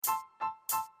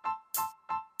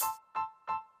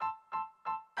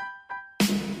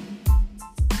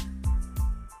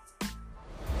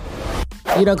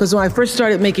Because when I first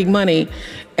started making money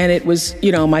and it was,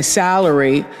 my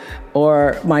salary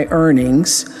or my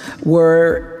earnings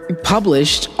were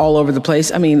published all over the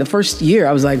place. I mean, the first year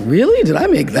I was like, really? Did I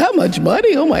make that much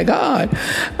money? Oh my God.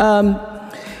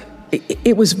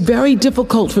 It was very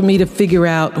difficult for me to figure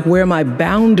out where my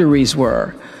boundaries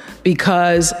were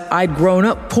because I'd grown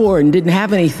up poor and didn't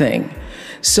have anything.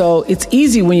 So it's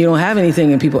easy when you don't have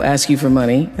anything and people ask you for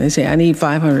money. And they say, I need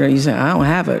 $500. You say, I don't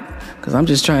have it because I'm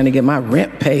just trying to get my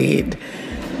rent paid.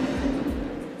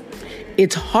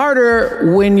 It's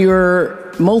harder when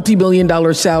your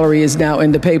multi-million-dollar salary is now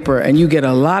in the paper and you get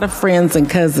a lot of friends and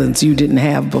cousins you didn't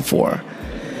have before.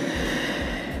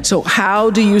 So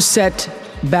how do you set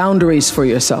boundaries for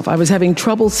yourself? I was having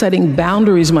trouble setting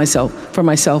boundaries for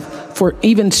myself for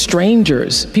even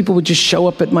strangers. People would just show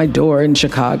up at my door in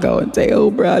Chicago and say,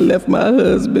 Oprah, I left my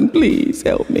husband, please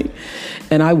help me.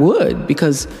 And I would,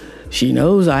 because she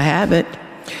knows I have it.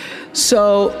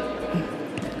 So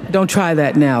don't try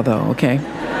that now, though, okay?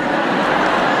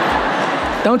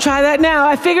 Don't try that now.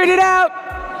 I figured it out.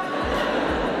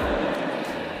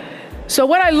 So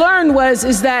what I learned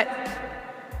is that,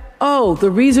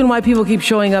 the reason why people keep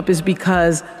showing up is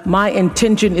because my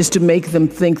intention is to make them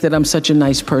think that I'm such a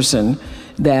nice person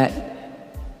that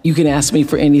you can ask me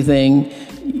for anything,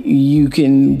 you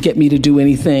can get me to do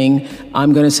anything.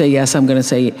 I'm going to say yes, I'm going to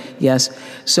say yes.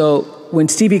 So when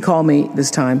Stevie called me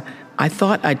this time, I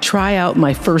thought I'd try out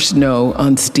my first no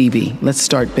on Stevie. Let's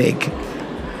start big.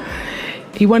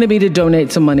 He wanted me to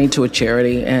donate some money to a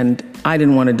charity, and I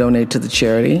didn't want to donate to the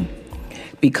charity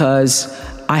because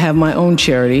I have my own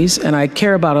charities and I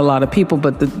care about a lot of people.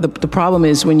 But the problem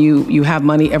is when you have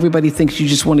money, everybody thinks you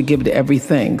just want to give to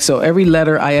everything. So every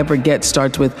letter I ever get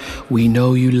starts with, we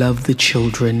know you love the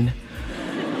children.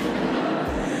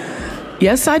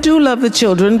 Yes, I do love the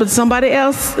children, but somebody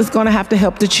else is going to have to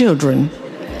help the children.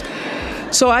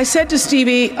 So I said to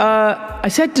Stevie,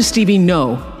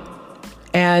 no.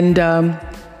 And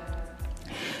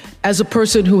as a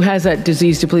person who has that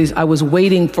disease to please, I was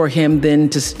waiting for him then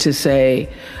to say,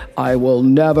 I will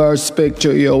never speak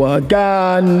to you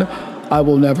again. I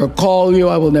will never call you.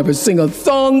 I will never sing a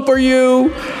song for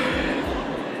you.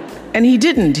 And he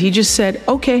didn't. He just said,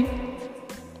 okay.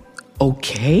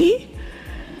 Okay?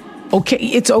 Okay,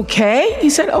 it's okay?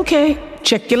 He said, okay,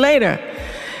 check you later.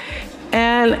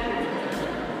 And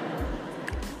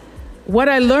what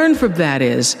I learned from that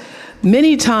is,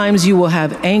 many times you will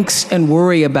have angst and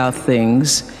worry about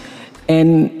things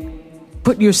and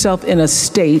put yourself in a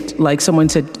state, like someone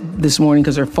said this morning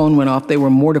because their phone went off, they were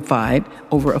mortified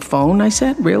over a phone. I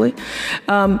said, really?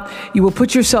 You will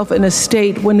put yourself in a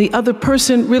state when the other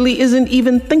person really isn't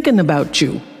even thinking about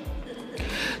you.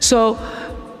 So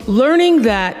learning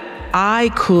that I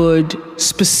could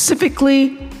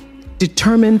specifically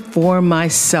determine for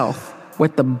myself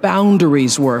what the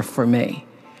boundaries were for me,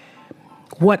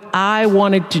 what I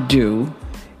wanted to do,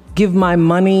 give my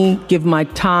money, give my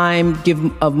time, give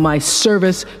of my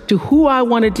service to who I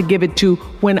wanted to give it to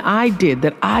when I did,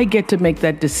 that I get to make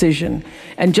that decision.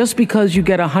 And just because you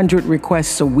get 100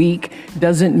 requests a week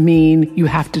doesn't mean you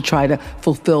have to try to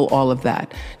fulfill all of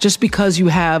that. Just because you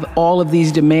have all of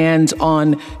these demands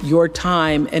on your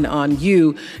time and on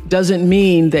you doesn't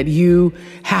mean that you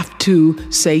have to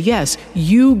say yes.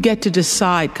 You get to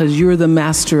decide because you're the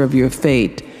master of your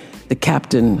fate. The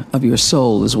captain of your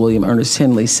soul, as William Ernest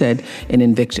Henley said in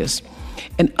Invictus.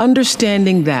 And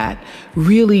understanding that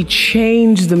really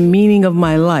changed the meaning of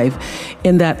my life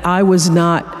in that I was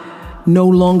no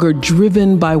longer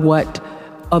driven by what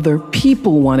other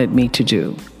people wanted me to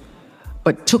do,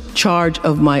 but took charge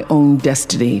of my own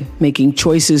destiny, making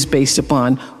choices based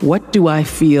upon what do I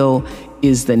feel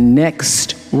is the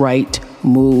next right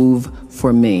move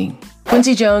for me.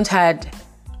 Quincy Jones had,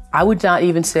 I would not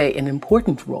even say an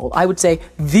important role. I would say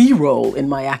the role in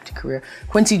my acting career.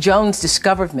 Quincy Jones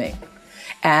discovered me.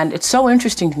 And it's so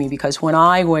interesting to me because when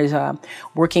I was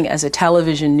working as a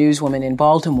television newswoman in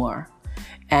Baltimore,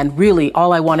 and really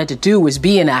all I wanted to do was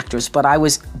be an actress, but I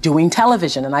was doing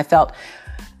television. And I felt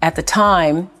at the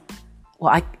time,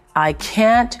 well, I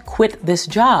can't quit this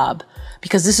job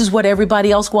because this is what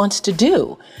everybody else wants to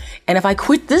do. And if I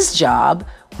quit this job,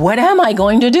 what am I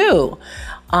going to do?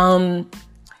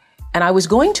 And I was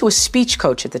going to a speech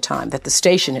coach at the time that the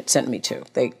station had sent me to.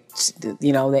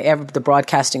 The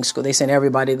broadcasting school, they sent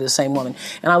everybody to the same woman.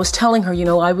 And I was telling her,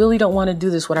 I really don't want to do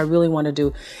this. What I really want to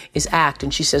do is act.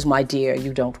 And she says, my dear,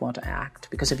 you don't want to act.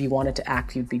 Because if you wanted to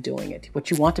act, you'd be doing it. What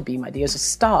you want to be, my dear, is a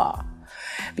star.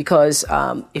 Because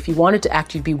if you wanted to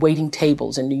act, you'd be waiting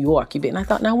tables in New York. And I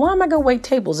thought, now, why am I going to wait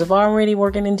tables if I'm already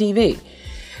working in TV?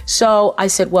 So I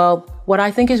said, well, what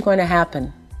I think is going to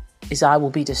happen is I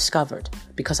will be discovered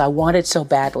because I want it so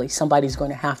badly. Somebody's going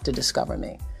to have to discover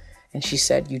me. And she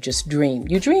said, you just dream.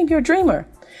 You dream, you're a dreamer.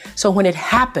 So when it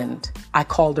happened, I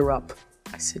called her up.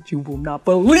 I said, you will not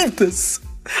believe this.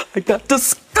 I got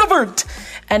discovered.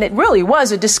 And it really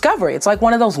was a discovery. It's like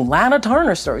one of those Lana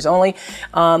Turner stories, only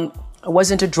it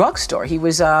wasn't a drugstore. He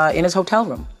was in his hotel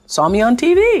room. Saw me on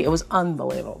TV. It was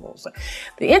unbelievable. So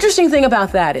the interesting thing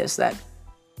about that is that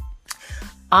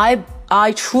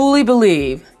I truly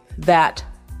believe that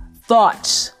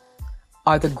thoughts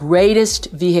are the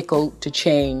greatest vehicle to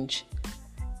change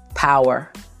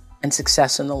power and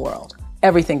success in the world.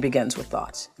 Everything begins with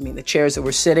thoughts. I mean, the chairs that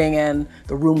we're sitting in,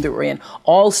 the room that we're in,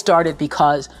 all started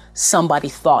because somebody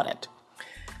thought it.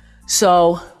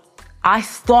 So I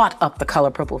thought up The Color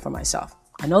Purple for myself.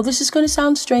 I know this is going to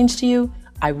sound strange to you.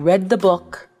 I read the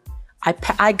book.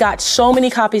 I got so many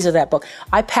copies of that book.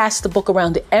 I passed the book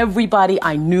around to everybody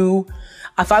I knew.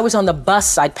 If I was on the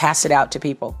bus, I'd pass it out to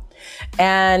people.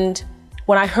 And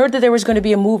when I heard that there was going to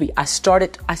be a movie, I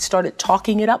started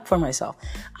talking it up for myself.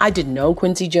 I didn't know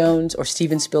Quincy Jones or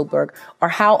Steven Spielberg or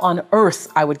how on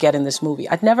earth I would get in this movie.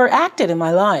 I'd never acted in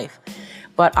my life,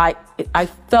 but I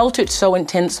felt it so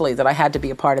intensely that I had to be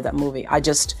a part of that movie.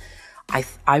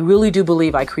 I really do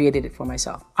believe I created it for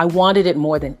myself. I wanted it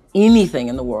more than anything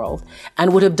in the world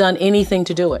and would have done anything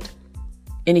to do it.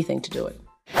 Anything to do it.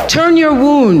 Turn your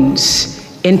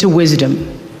wounds into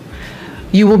wisdom.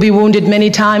 You will be wounded many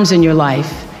times in your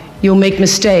life. You'll make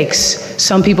mistakes.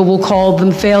 Some people will call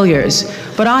them failures.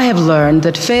 But I have learned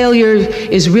that failure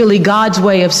is really God's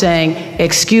way of saying,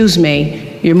 excuse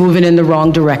me, you're moving in the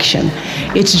wrong direction.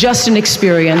 It's just an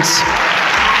experience.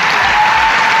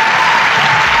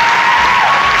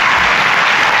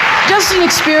 Just an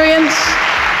experience.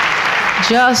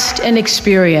 Just an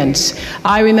experience.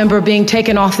 I remember being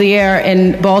taken off the air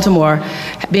in Baltimore,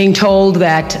 being told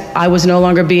that I was no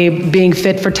longer being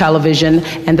fit for television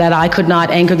and that I could not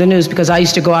anchor the news because I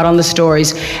used to go out on the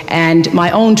stories. And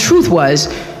my own truth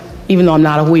was, even though I'm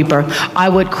not a weeper, I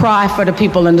would cry for the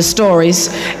people in the stories,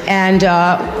 and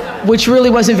which really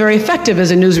wasn't very effective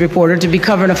as a news reporter, to be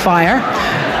covering a fire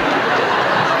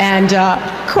and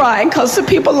crying because the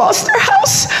people lost their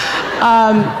house.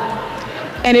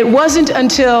 And it wasn't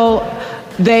until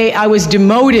I was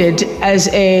demoted as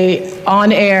a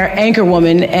on-air anchor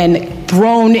woman and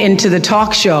thrown into the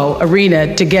talk show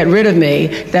arena to get rid of me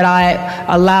that I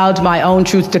allowed my own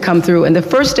truth to come through. And the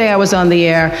first day I was on the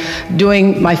air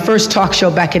doing my first talk show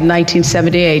back in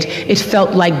 1978, it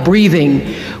felt like breathing,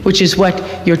 which is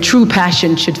what your true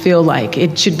passion should feel like.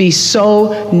 It should be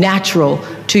so natural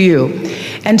to you.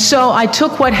 And so I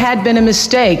took what had been a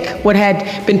mistake, what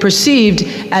had been perceived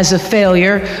as a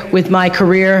failure with my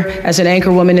career as an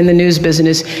anchor woman in the news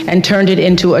business, and turned it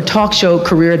into a talk show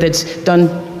career that's done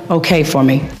okay for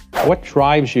me. What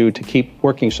drives you to keep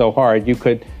working so hard?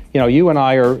 You and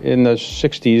I are in the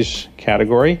 60s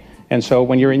category. And so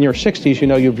when you're in your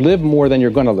 60s, you've lived more than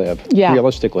you're going to live,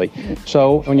 realistically.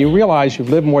 So when you realize you've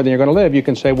lived more than you're going to live, you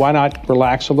can say, why not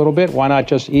relax a little bit? Why not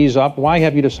just ease up? Why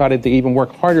have you decided to even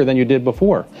work harder than you did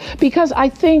before? Because I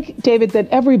think, David, that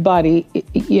everybody,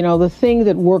 the thing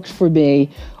that worked for me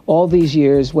all these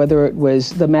years, whether it was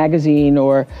the magazine,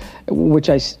 or which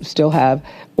I still have,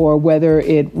 or whether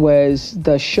it was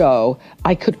the show,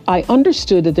 I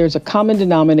understood that there's a common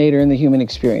denominator in the human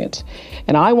experience.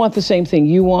 And I want the same thing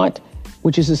you want,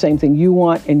 which is the same thing you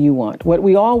want and you want. What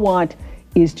we all want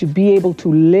is to be able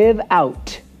to live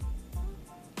out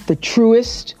the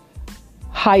truest,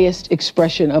 highest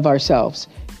expression of ourselves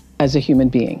as a human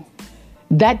being.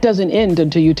 That doesn't end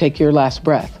until you take your last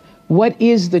breath. What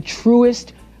is the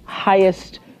truest,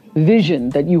 highest vision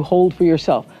that you hold for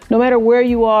yourself? No matter where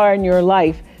you are in your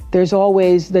life, there's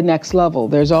always the next level.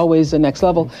 There's always the next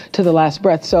level to the last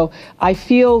breath. So I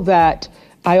feel that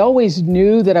I always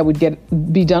knew that I would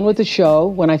be done with the show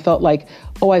when I felt like,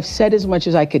 I've said as much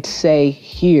as I could say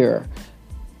here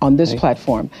on this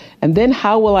platform. And then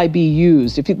how will I be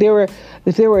used? If there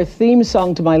were a theme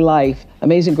song to my life,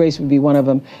 Amazing Grace would be one of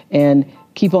them, and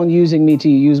Keep On Using Me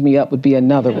Till You Use Me Up would be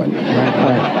another one.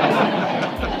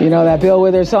 You know that Bill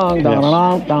Withers song?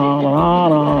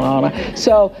 Yes.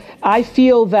 So I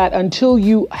feel that until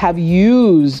you have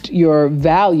used your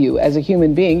value as a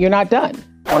human being, you're not done.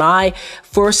 When I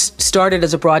first started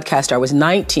as a broadcaster, I was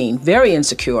 19, very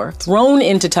insecure, thrown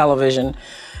into television,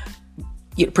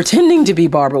 pretending to be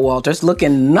Barbara Walters,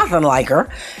 looking nothing like her,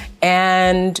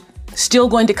 and still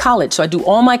going to college. So I do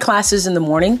all my classes in the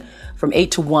morning from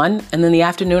 8 to 1, and then in the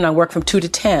afternoon I work from 2 to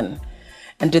 10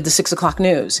 and did the 6 o'clock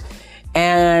news.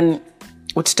 And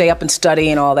would stay up and study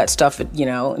and all that stuff,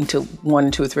 until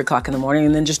 1, 2, or 3 o'clock in the morning,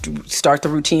 and then just start the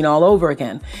routine all over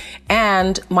again.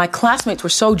 And my classmates were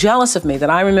so jealous of me that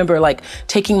I remember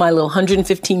taking my little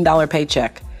 $115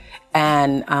 paycheck,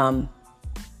 and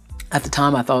at the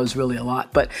time I thought it was really a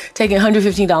lot, but taking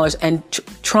 $115 and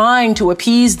trying to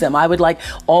appease them. I would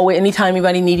always, anytime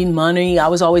anybody needed money, I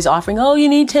was always offering, oh, you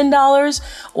need $10,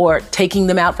 or taking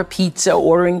them out for pizza,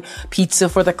 ordering pizza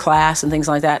for the class and things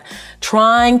like that.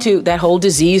 That whole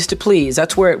disease to please,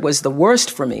 that's where it was the worst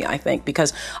for me, I think,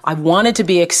 because I wanted to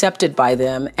be accepted by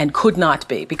them and could not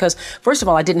be, because first of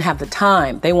all, I didn't have the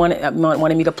time. They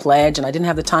wanted me to pledge, and I didn't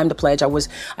have the time to pledge.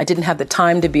 I didn't have the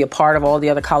time to be a part of all the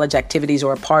other college activities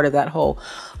or a part of that whole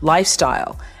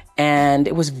lifestyle. And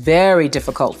it was very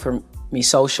difficult for me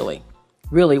socially.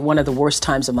 Really one of the worst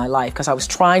times of my life, because I was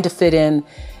trying to fit in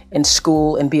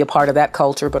school and be a part of that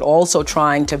culture, but also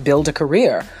trying to build a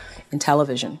career in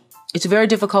television. It's very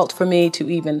difficult for me to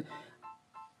even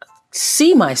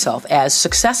see myself as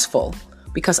successful,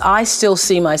 because I still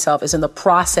see myself as in the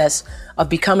process of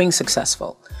becoming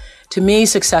successful. To me,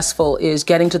 successful is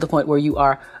getting to the point where you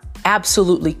are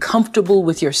absolutely comfortable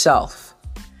with yourself.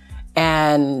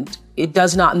 And it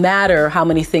does not matter how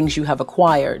many things you have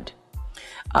acquired.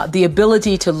 The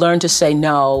ability to learn to say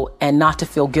no and not to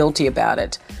feel guilty about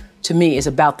it, to me, is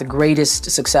about the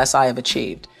greatest success I have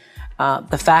achieved.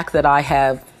 The fact that I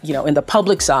have, in the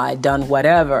public side, done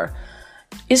whatever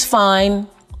is fine.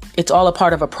 It's all a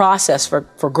part of a process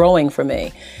for growing for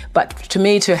me. But to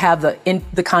me, to have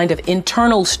the kind of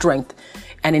internal strength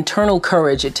and internal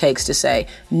courage it takes to say,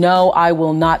 no, I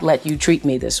will not let you treat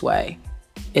me this way,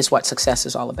 is what success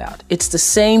is all about. It's the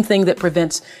same thing that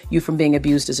prevents you from being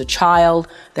abused as a child,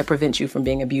 that prevents you from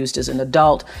being abused as an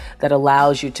adult, that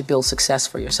allows you to build success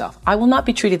for yourself. I will not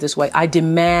be treated this way. I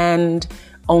demand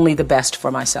only the best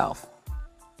for myself.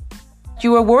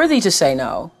 You are worthy to say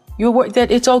no.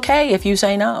 That it's okay if you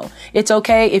say no. It's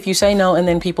okay if you say no and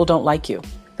then people don't like you.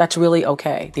 That's really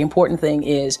okay. The important thing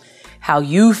is how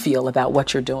you feel about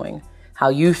what you're doing, how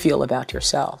you feel about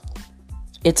yourself.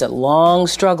 It's a long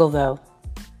struggle, though.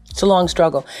 It's a long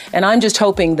struggle. And I'm just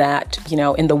hoping that,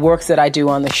 in the work that I do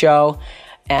on the show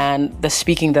and the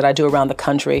speaking that I do around the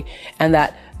country, and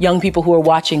that young people who are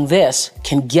watching this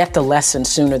can get the lesson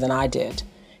sooner than I did.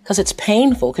 Because it's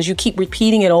painful, because you keep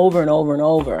repeating it over and over and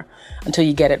over until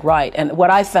you get it right. And what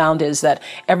I found is that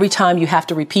every time you have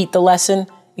to repeat the lesson,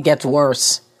 it gets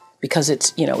worse. Because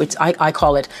I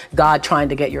call it God trying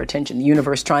to get your attention, the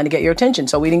universe trying to get your attention.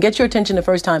 So we didn't get your attention the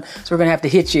first time, so we're going to have to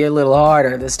hit you a little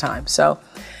harder this time. So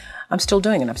I'm still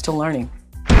doing it. I'm still learning.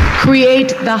 Create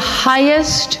the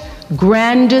highest,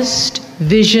 grandest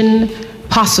vision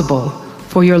possible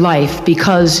for your life,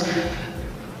 because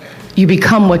you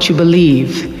become what you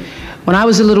believe. When I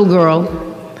was a little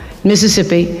girl,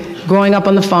 Mississippi, growing up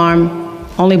on the farm,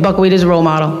 only buckwheat as a role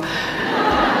model,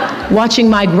 watching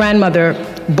my grandmother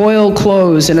boil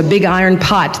clothes in a big iron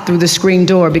pot through the screen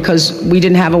door because we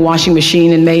didn't have a washing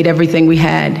machine and made everything we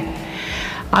had.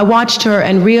 I watched her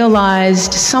and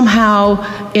realized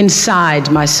somehow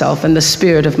inside myself and the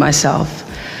spirit of myself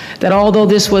that although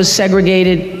this was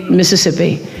segregated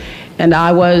Mississippi and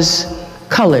I was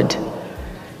colored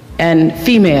and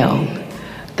female,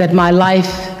 that my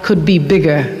life could be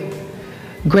bigger,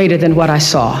 greater than what I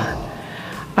saw.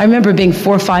 I remember being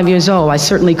 4 or 5 years old. I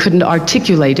certainly couldn't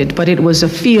articulate it, but it was a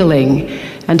feeling,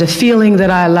 and a feeling that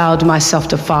I allowed myself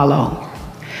to follow.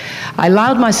 I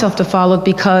allowed myself to follow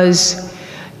because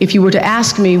if you were to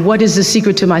ask me what is the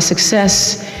secret to my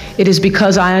success, it is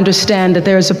because I understand that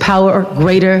there is a power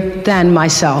greater than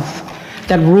myself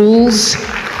that rules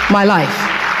my life.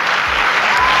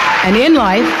 And in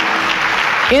life,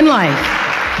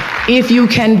 if you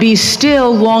can be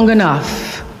still long enough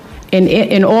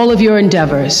in all of your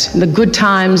endeavors, in the good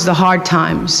times, the hard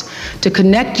times, to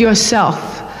connect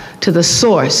yourself to the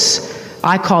source,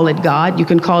 I call it God, you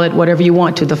can call it whatever you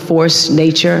want, to the force,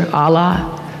 nature,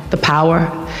 Allah, the power.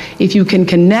 If you can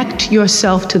connect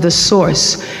yourself to the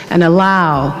source and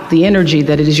allow the energy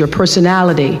that it is your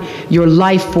personality, your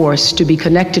life force, to be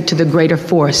connected to the greater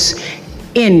force,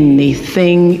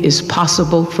 anything is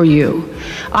possible for you.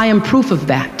 I am proof of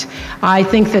that. I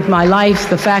think that my life,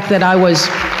 the fact that I was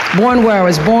born where I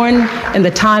was born and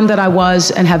the time that I was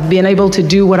and have been able to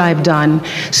do what I've done,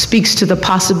 speaks to the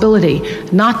possibility,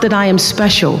 not that I am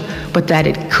special, but that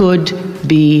it could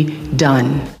be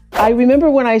done. I remember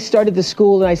when I started the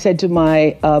school and I said to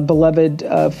my beloved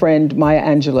friend, Maya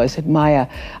Angelou, I said, Maya,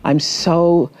 I'm just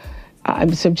so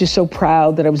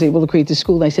proud that I was able to create the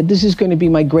school. And I said, this is going to be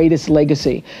my greatest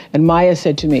legacy. And Maya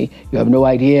said to me, you have no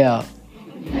idea.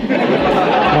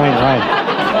 Right.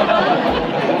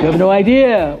 You have no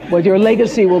idea what your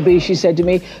legacy will be, she said to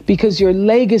me, because your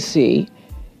legacy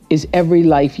is every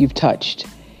life you've touched.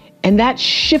 And that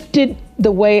shifted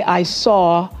the way I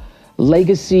saw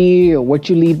legacy or what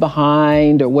you leave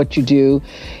behind or what you do.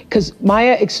 Because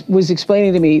Maya was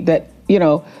explaining to me that, you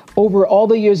know, over all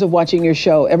the years of watching your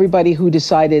show, everybody who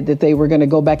decided that they were going to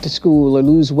go back to school or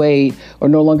lose weight or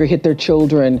no longer hit their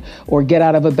children or get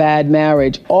out of a bad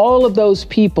marriage, all of those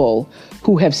people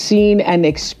who have seen and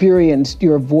experienced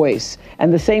your voice.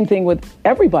 And the same thing with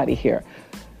everybody here.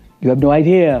 You have no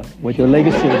idea what your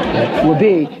legacy will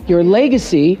be. Your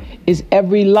legacy is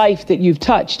every life that you've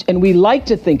touched. And we like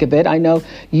to think of it. I know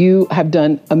you have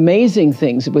done amazing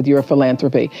things with your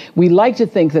philanthropy. We like to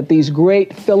think that these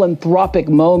great philanthropic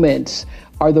moments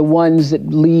are the ones that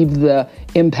leave the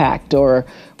impact or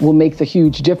will make the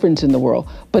huge difference in the world.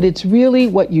 But it's really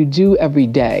what you do every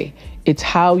day. It's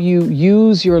how you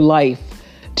use your life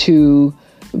to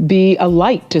be a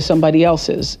light to somebody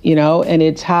else's, you know, and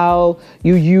it's how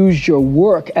you use your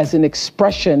work as an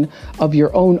expression of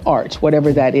your own art,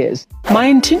 whatever that is. My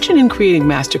intention in creating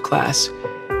Masterclass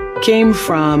came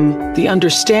from the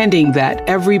understanding that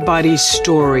everybody's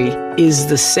story is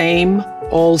the same.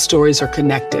 All stories are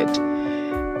connected.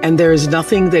 And there is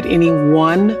nothing that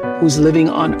anyone who's living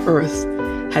on earth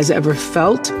has ever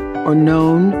felt or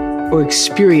known or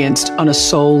experienced on a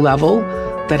soul level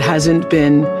that hasn't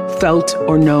been felt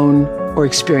or known or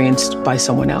experienced by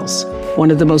someone else.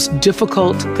 One of the most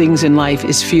difficult things in life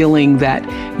is feeling that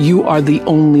you are the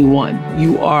only one.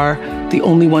 You are the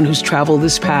only one who's traveled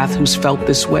this path, who's felt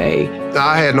this way.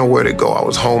 I had nowhere to go. I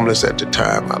was homeless at the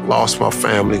time. I lost my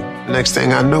family. Next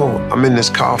thing I know, I'm in this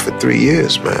car for 3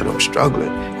 years, man. I'm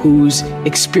struggling. Who's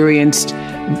experienced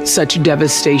such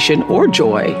devastation or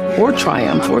joy or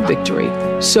triumph or victory.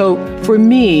 So for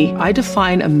me, I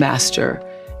define a master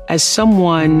as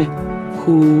someone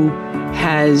who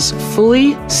has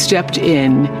fully stepped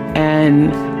in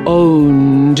and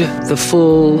owned the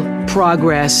full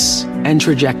progress and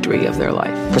trajectory of their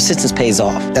life. Persistence pays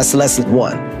off. That's lesson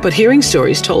one. But hearing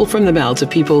stories told from the mouths of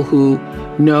people who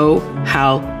know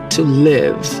how to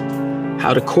live,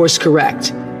 how to course correct,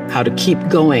 how to keep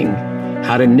going,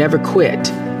 how to never quit,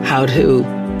 how to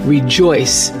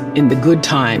rejoice in the good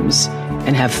times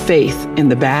and have faith in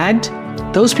the bad,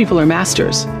 those people are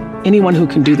masters. Anyone who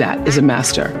can do that is a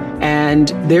master. And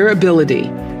their ability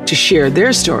to share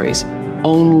their stories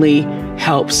only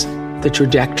helps the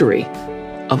trajectory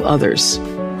of others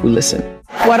who listen.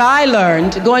 What I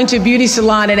learned going to a beauty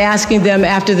salon and asking them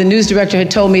after the news director had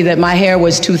told me that my hair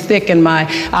was too thick and my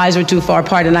eyes were too far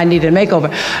apart and I needed a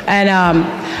makeover.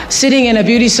 And sitting in a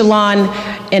beauty salon,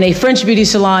 in a French beauty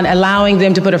salon, allowing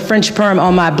them to put a French perm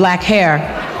on my black hair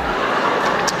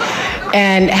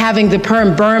and having the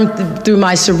perm burn through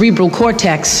my cerebral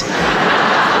cortex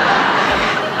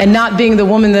and not being the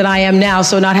woman that I am now,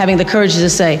 so not having the courage to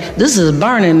say, this is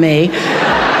burning me.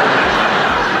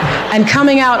 And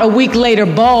coming out a week later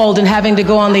bald and having to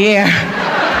go on the air.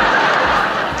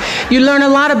 You learn a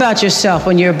lot about yourself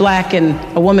when you're black and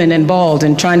a woman and bald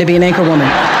and trying to be an anchor woman.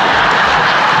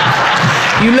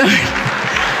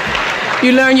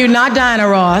 You learn you're not Diana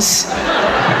Ross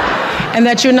and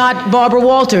that you're not Barbara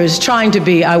Walters trying to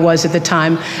be. I was at the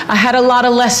time. I had a lot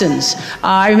of lessons.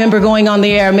 I remember going on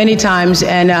the air many times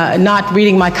and not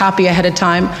reading my copy ahead of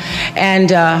time.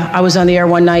 And I was on the air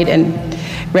one night and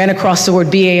ran across the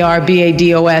word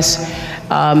B-A-R-B-A-D-O-S.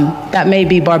 That may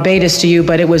be Barbados to you,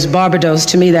 but it was Barbados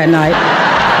to me that night.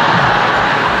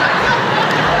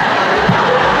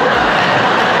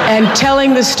 And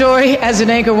telling the story as an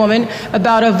anchor woman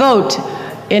about a vote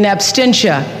in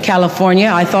Absentia, California.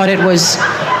 I thought it was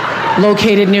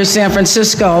located near San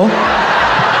Francisco.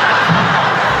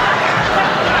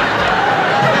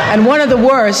 And one of the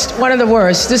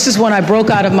worst, this is when I broke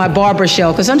out of my Barbara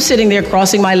shell, because I'm sitting there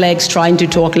crossing my legs, trying to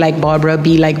talk like Barbara,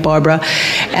 be like Barbara.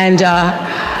 And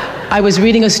I was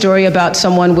reading a story about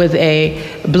someone with a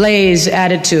blaze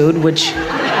attitude, which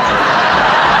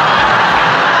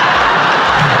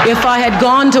if I had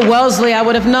gone to Wellesley, I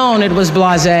would have known it was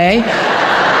blasé.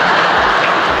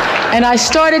 And I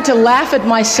started to laugh at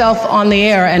myself on the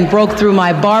air and broke through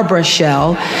my Barbara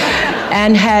shell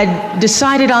and had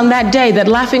decided on that day that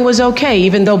laughing was okay,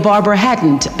 even though Barbara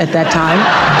hadn't at that time.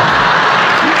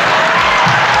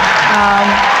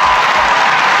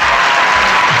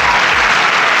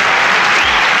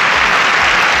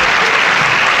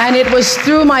 And it was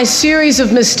through my series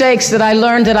of mistakes that I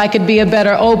learned that I could be a better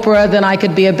Oprah than I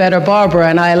could be a better Barbara.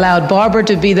 And I allowed Barbara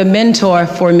to be the mentor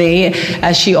for me,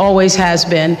 as she always has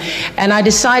been. And I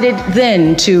decided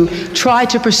then to try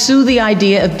to pursue the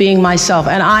idea of being myself.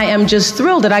 And I am just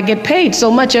thrilled that I get paid so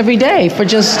much every day for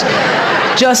just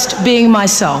being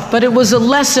myself. But it was a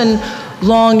lesson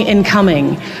long in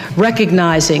coming,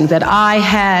 recognizing that I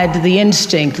had the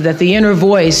instinct, that the inner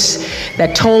voice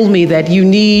that told me that you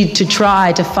need to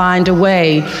try to find a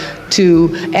way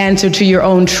to answer to your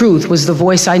own truth was the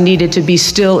voice I needed to be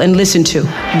still and listen to.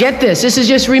 Get this, this is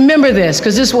just, remember this,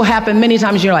 because this will happen many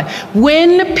times in your life.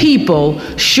 When people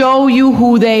show you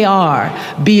who they are,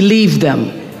 believe them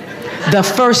the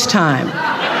first time,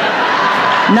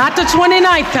 not the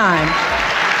 29th time.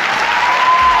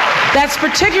 That's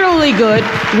particularly good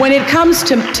when it comes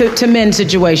to men's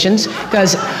situations,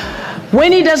 because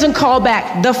when he doesn't call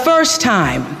back the first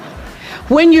time,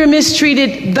 when you're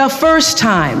mistreated the first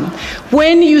time,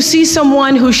 when you see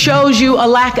someone who shows you a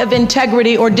lack of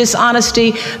integrity or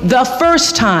dishonesty the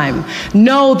first time,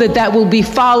 know that that will be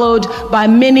followed by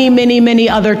many, many, many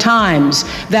other times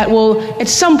that will, at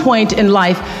some point in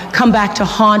life, come back to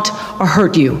haunt or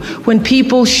hurt you. When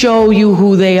people show you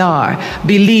who they are,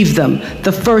 believe them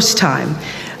the first time.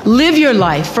 Live your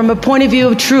life from a point of view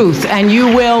of truth, and you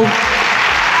will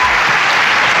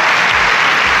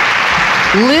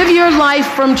live your life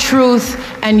from truth,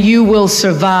 and you will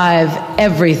survive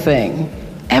everything.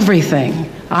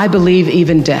 Everything. I believe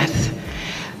even death.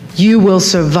 You will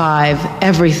survive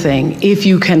everything if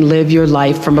you can live your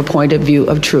life from a point of view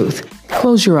of truth.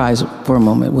 Close your eyes for a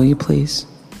moment, will you please?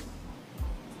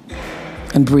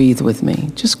 And breathe with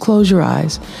me. Just close your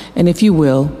eyes. And if you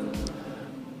will,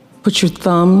 put your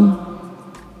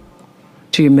thumb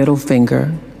to your middle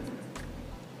finger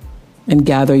and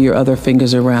gather your other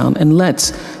fingers around, and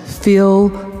let's feel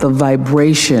the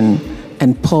vibration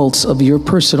and pulse of your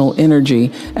personal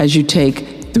energy as you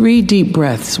take 3 deep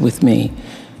breaths with me.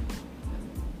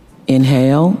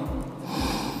 Inhale.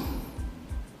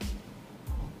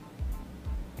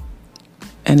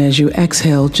 And as you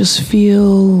exhale, just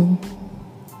feel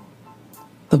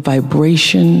the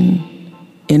vibration,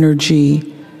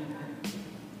 energy,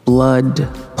 blood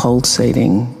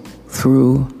pulsating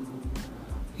through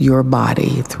your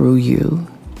body, through you.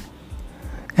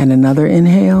 And another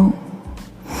inhale.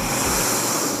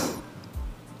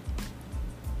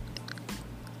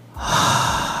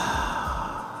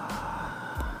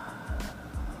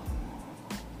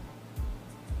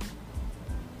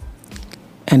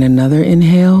 And another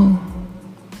inhale.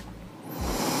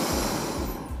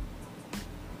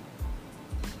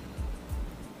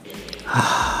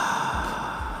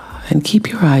 And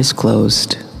keep your eyes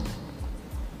closed.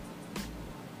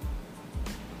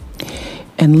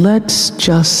 And let's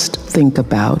just think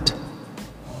about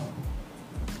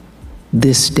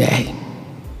this day.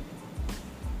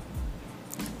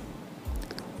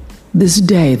 This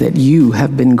day that you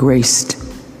have been graced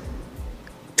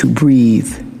to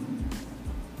breathe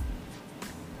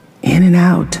in and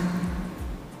out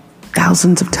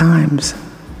thousands of times.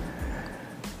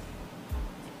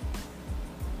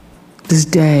 This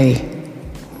day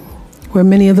where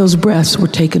many of those breaths were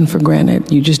taken for granted.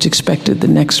 You just expected the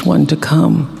next one to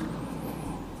come.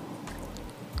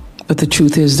 But the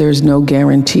truth is, there's no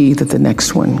guarantee that the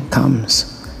next one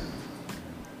comes.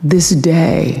 This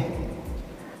day,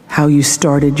 how you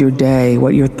started your day,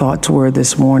 what your thoughts were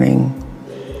this morning,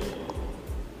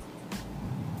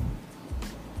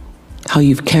 how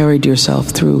you've carried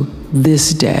yourself through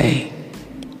this day,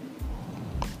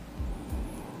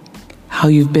 how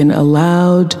you've been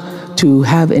allowed to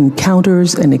have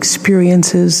encounters and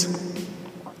experiences,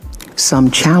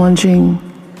 some challenging,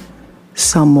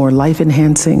 some more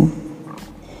life-enhancing,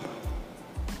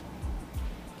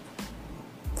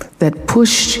 that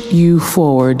pushed you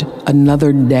forward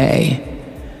another day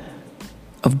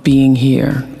of being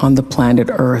here on the planet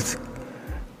Earth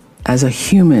as a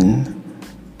human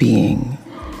being.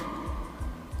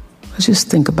 Let's just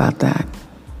think about that.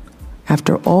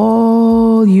 After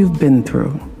all you've been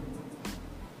through,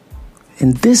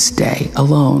 in this day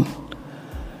alone,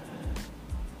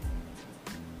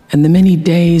 and the many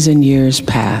days and years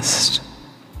past,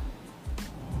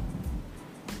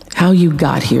 how you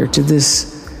got here to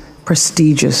this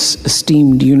prestigious,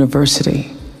 esteemed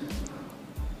university,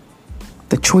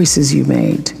 the choices you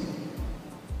made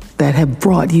that have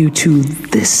brought you to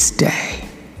this day.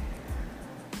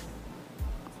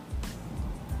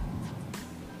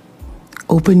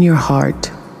 Open your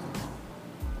heart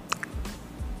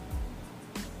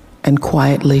and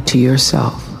quietly to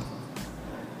yourself,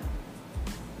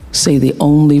 say the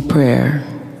only prayer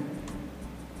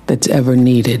that's ever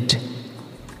needed.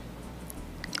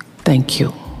 Thank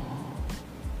you.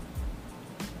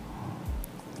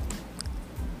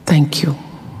 Thank you.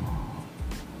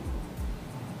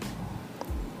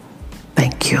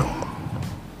 Thank you.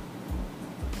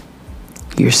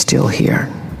 You're still here.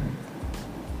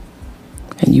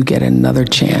 And you get another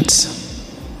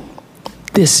chance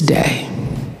this day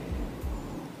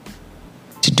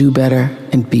to do better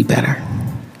and be better.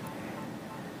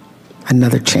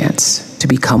 Another chance to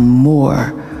become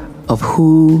more of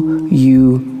who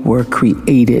you were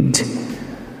created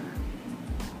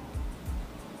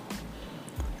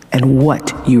and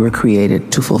what you were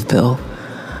created to fulfill.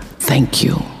 Thank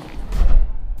you.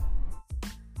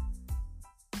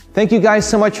 Thank you guys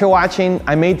so much for watching.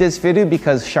 I made this video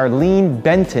because Charlene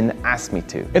Benton asked me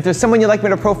to. If there's someone you'd like me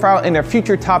to profile in their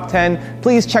future top 10,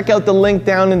 please check out the link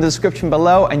down in the description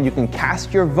below and you can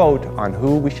cast your vote on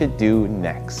who we should do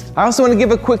next. I also want to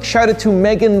give a quick shout out to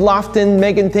Megan Lofton.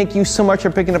 Megan, thank you so much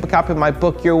for picking up a copy of my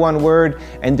book, Your One Word,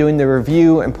 and doing the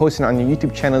review and posting it on your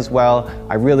YouTube channel as well.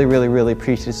 I really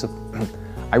appreciate it.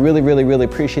 I really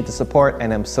appreciate the support,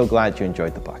 and I'm so glad you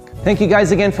enjoyed the book. Thank you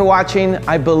guys again for watching.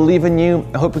 I believe in you.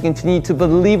 I hope you continue to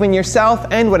believe in yourself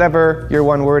and whatever your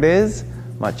one word is.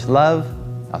 Much love.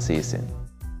 I'll see you soon.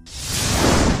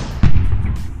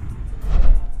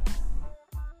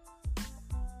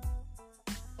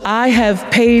 I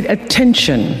have paid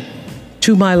attention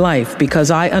to my life because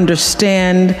I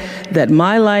understand that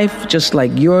my life, just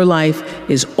like your life,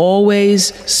 is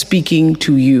always speaking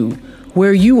to you,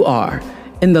 where you are,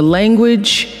 in the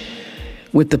language,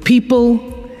 with the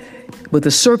people, with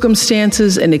the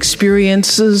circumstances and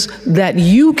experiences that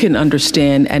you can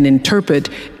understand and interpret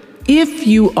if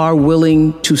you are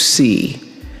willing to see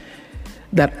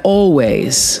that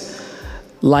always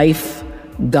life,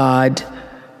 God,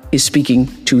 is speaking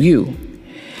to you.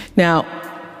 Now,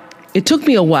 it took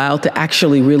me a while to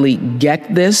actually really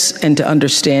get this and to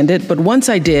understand it, but once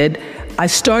I did, I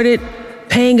started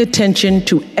paying attention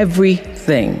to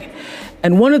everything.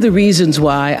 And one of the reasons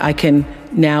why I can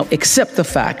now accept the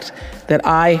fact that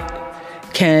I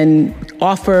can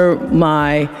offer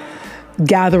my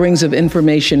gatherings of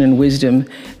information and wisdom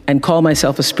and call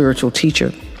myself a spiritual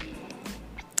teacher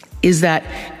is that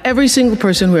every single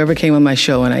person who ever came on my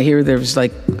show, and I hear there's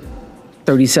like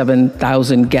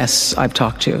 37,000 guests I've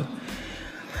talked to,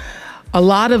 a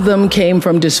lot of them came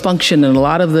from dysfunction and a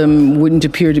lot of them wouldn't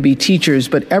appear to be teachers,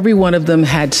 but every one of them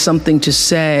had something to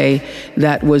say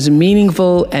that was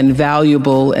meaningful and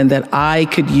valuable and that I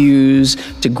could use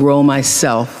to grow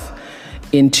myself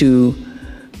into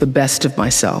the best of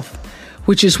myself,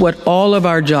 which is what all of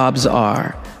our jobs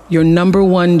are. Your number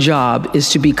one job is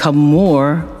to become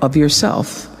more of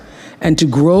yourself and to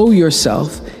grow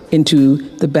yourself into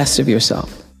the best of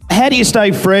yourself. How do you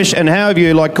stay fresh, and how have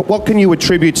you, what can you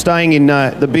attribute staying in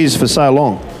the biz for so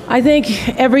long? I think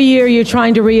every year you're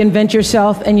trying to reinvent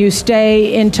yourself and you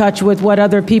stay in touch with what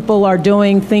other people are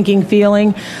doing, thinking,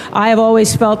 feeling. I have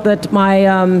always felt that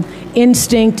my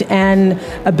instinct and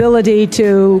ability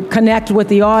to connect with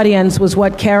the audience was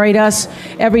what carried us.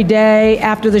 Every day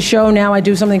after the show, now I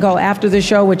do something called After the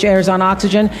Show, which airs on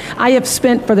Oxygen. I have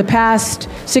spent for the past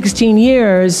 16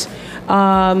 years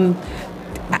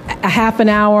a half an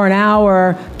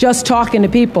hour, just talking to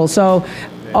people. So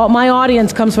my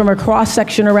audience comes from a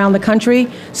cross-section around the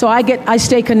country, so I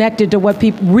stay connected to what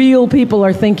real people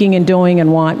are thinking and doing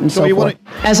and want and so forth.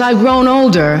 As I've grown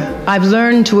older, I've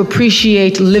learned to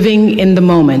appreciate living in the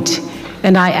moment,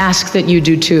 and I ask that you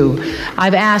do too.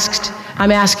 I'm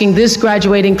asking this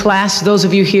graduating class, those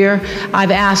of you here,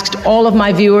 I've asked all of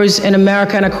my viewers in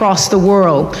America and across the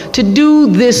world to do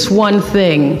this one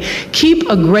thing. Keep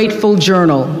a grateful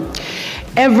journal.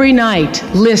 Every night,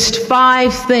 list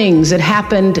 5 things that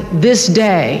happened this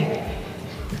day,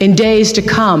 in days to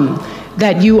come,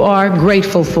 that you are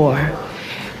grateful for.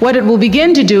 What it will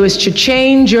begin to do is to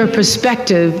change your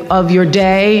perspective of your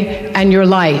day and your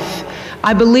life.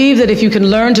 I believe that if you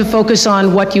can learn to focus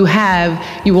on what you have,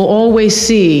 you will always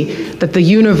see that the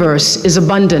universe is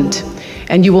abundant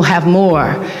and you will have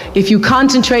more. If you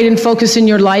concentrate and focus in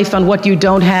your life on what you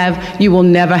don't have, you will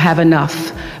never have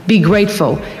enough. Be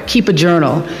grateful. Keep a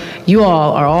journal. You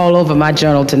all are all over my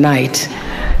journal tonight.